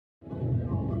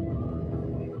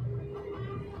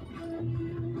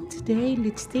Today,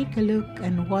 let's take a look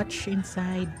and watch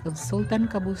inside of Sultan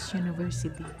Qaaboos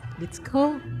University. Let's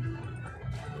go!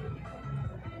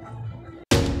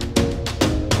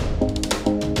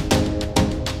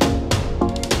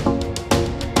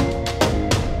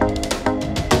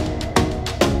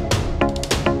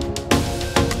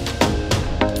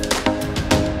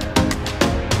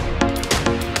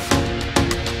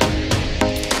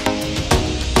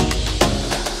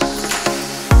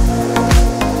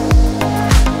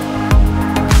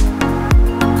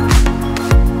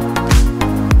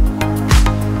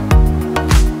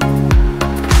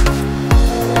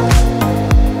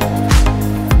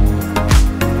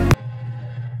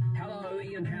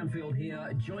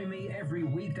 Join me every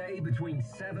weekday between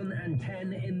 7 and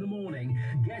 10 in the morning,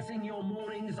 getting your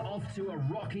mornings off to a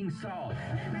rocking start.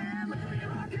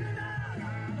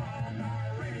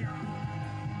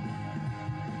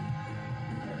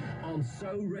 On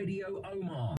So Radio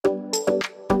Oman.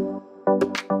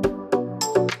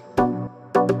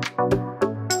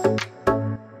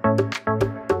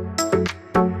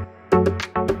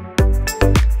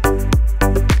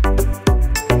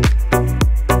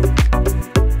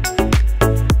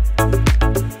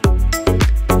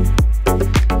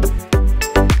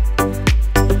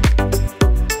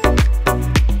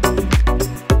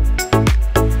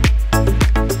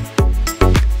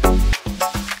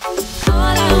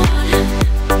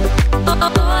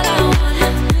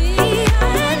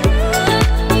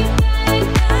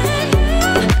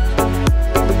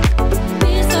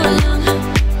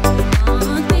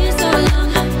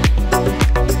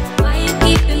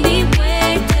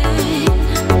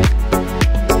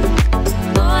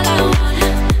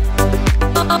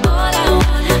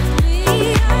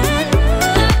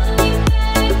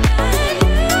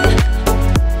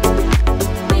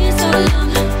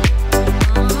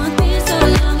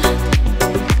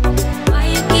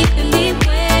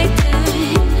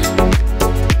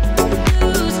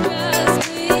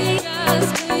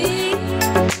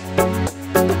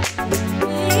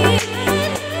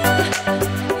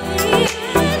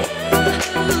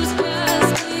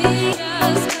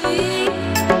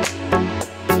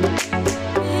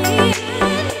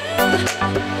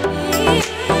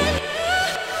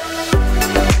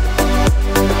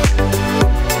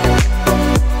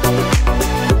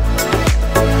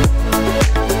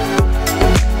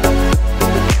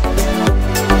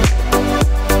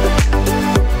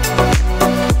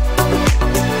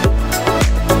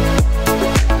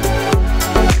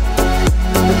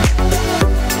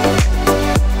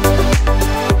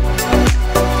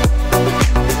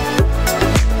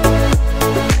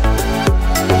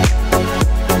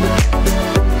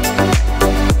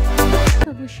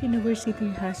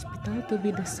 University Hospital to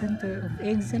be the center of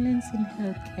excellence in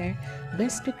healthcare,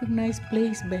 best recognized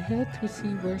place by health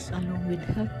receivers along with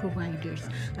health providers,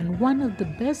 and one of the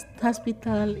best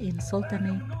hospital in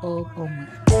Sultanate of Oman.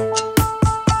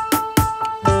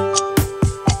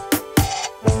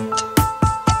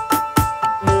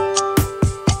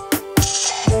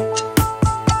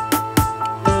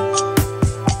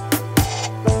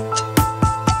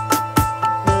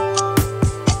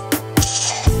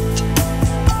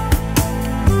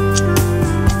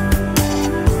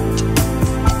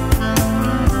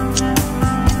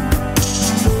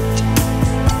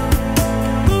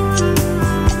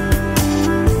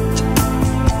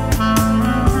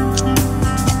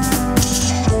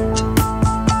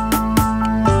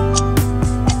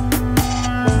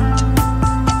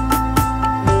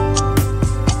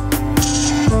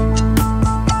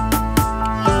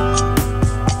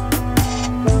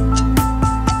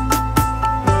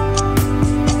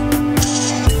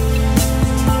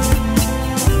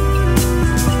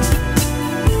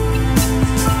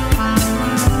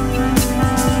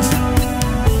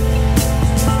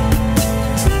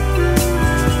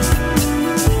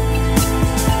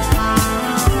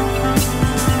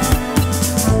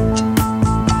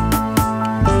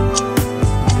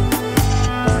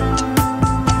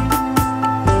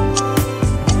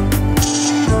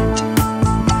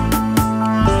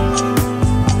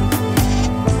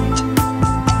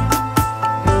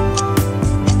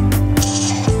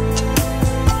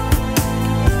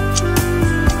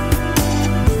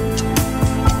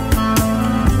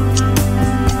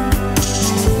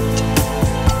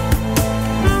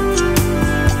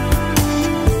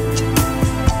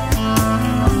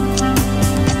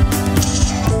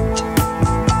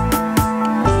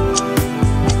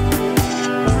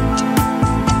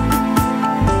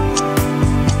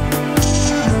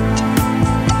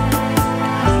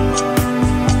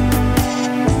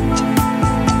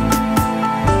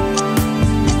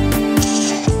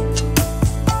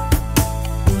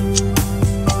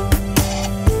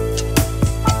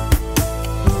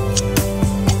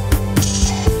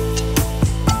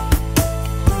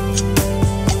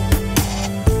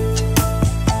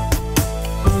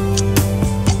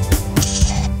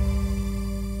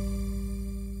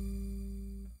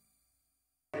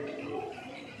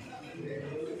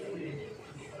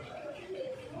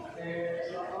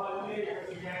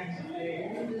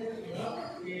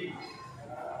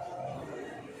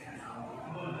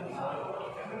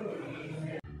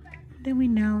 Then we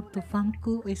now to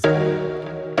Famco Expat.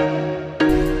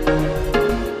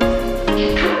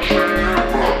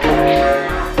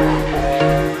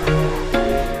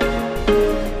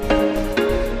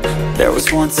 There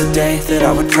was once a day that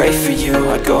I would pray for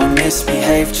you. I'd go and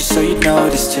misbehave just so you'd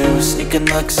notice too. Sneaking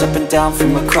looks up and down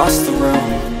from across the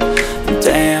room.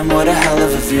 Damn, what a hell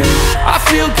of a view. I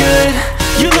feel good,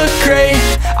 you look great,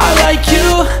 I like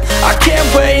you, I can't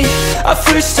wait. A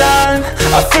first time,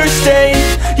 a first date,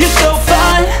 you're so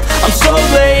fine, I'm so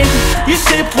late. You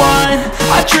sip wine,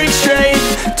 I drink straight,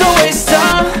 don't waste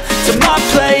time to my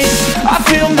place. I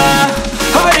feel my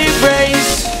heart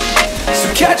erase, so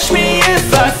catch me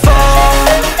if I fall.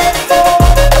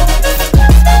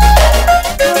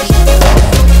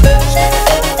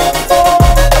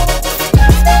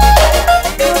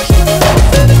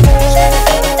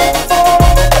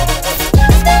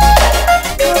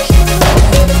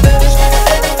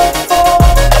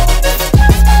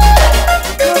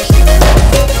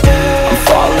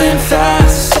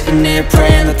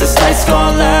 Praying that this night's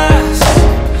gonna last.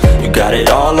 You got it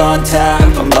all on tap,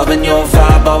 I'm loving your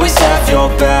vibe, always have your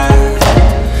back.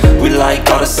 We like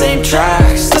all the same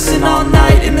tracks, listen all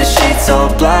night in the sheets all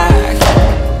black.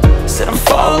 Said I'm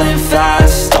falling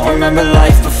fast, don't remember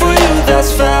life before you,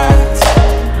 that's fact.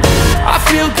 I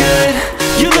feel good,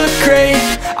 you look great,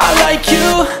 I like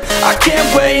you, I can't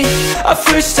wait. A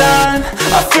first time,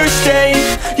 a first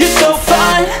date, you're so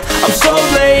fine, I'm so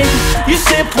late. You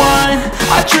sip wine,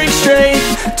 I drink straight,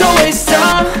 don't waste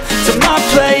time to my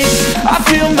place. I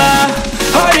feel my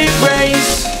heart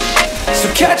erase, so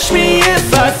catch me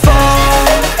if I fall.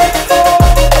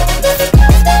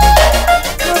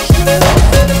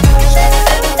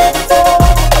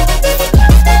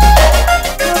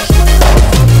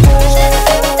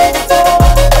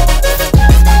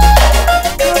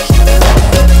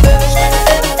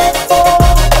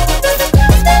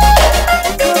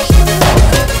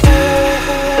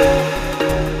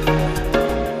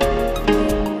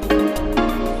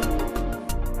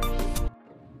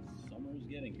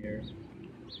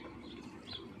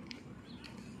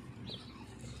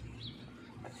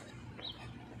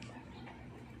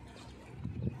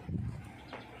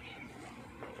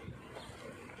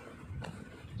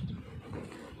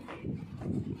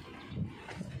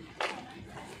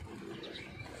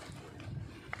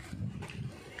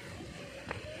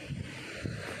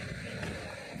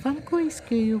 Famco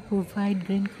SKU provide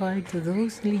green card to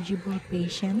those eligible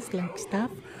patients like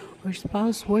staff or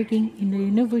spouse working in the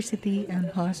university and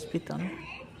hospital.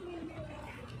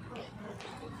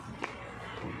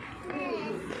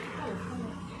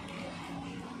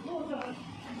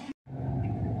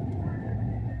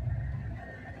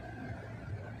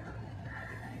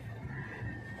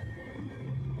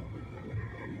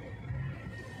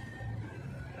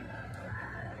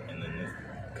 And then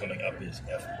coming up is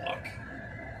F block.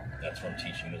 That's from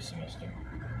teaching this semester.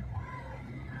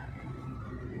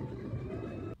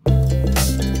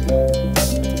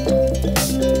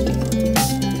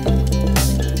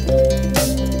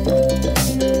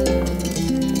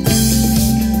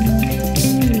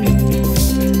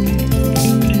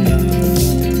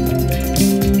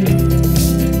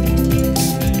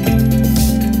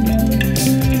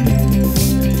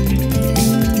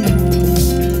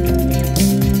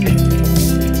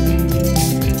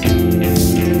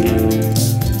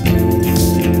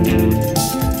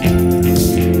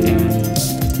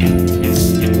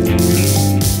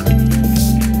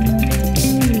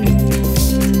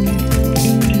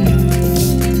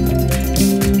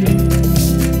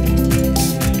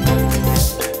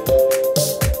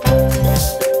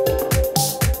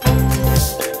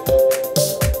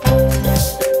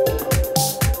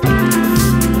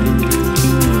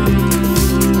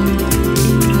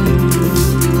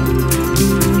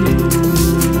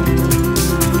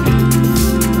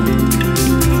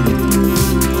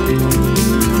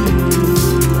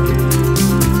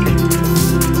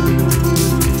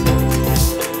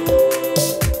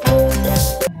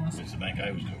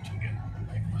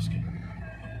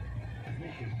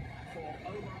 For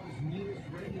Oman's newest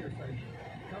radio station,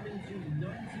 coming to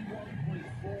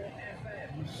 91.4 FM.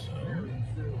 Very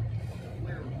soon,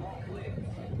 where rock lives,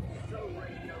 so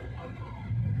Radio Oman.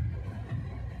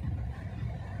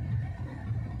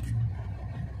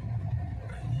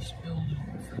 This building,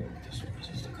 I forget what this was.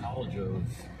 It's the College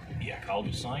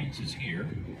of Science is here.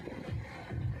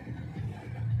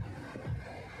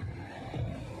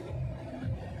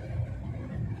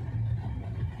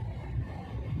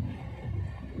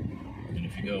 And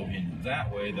if you go in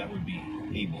that way, that would be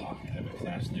A block. I have a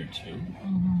class there too.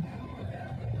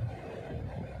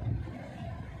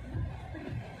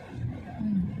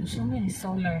 So many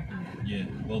solar. Yeah,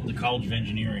 well, the College of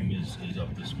Engineering is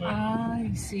up this way.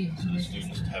 I see. So the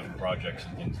students have projects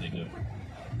and things they do.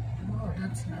 Oh,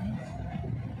 that's nice.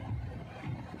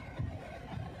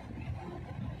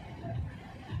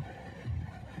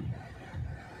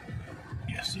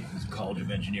 Yeah, see, there's the College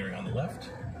of Engineering on the left.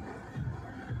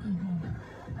 Mm-hmm.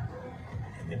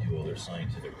 And they do all their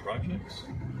scientific projects.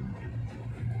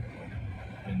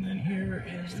 And then here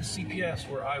is the CPS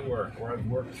where I work, where I've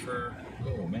worked for,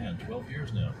 12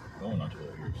 years now. Going on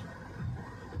 12 years.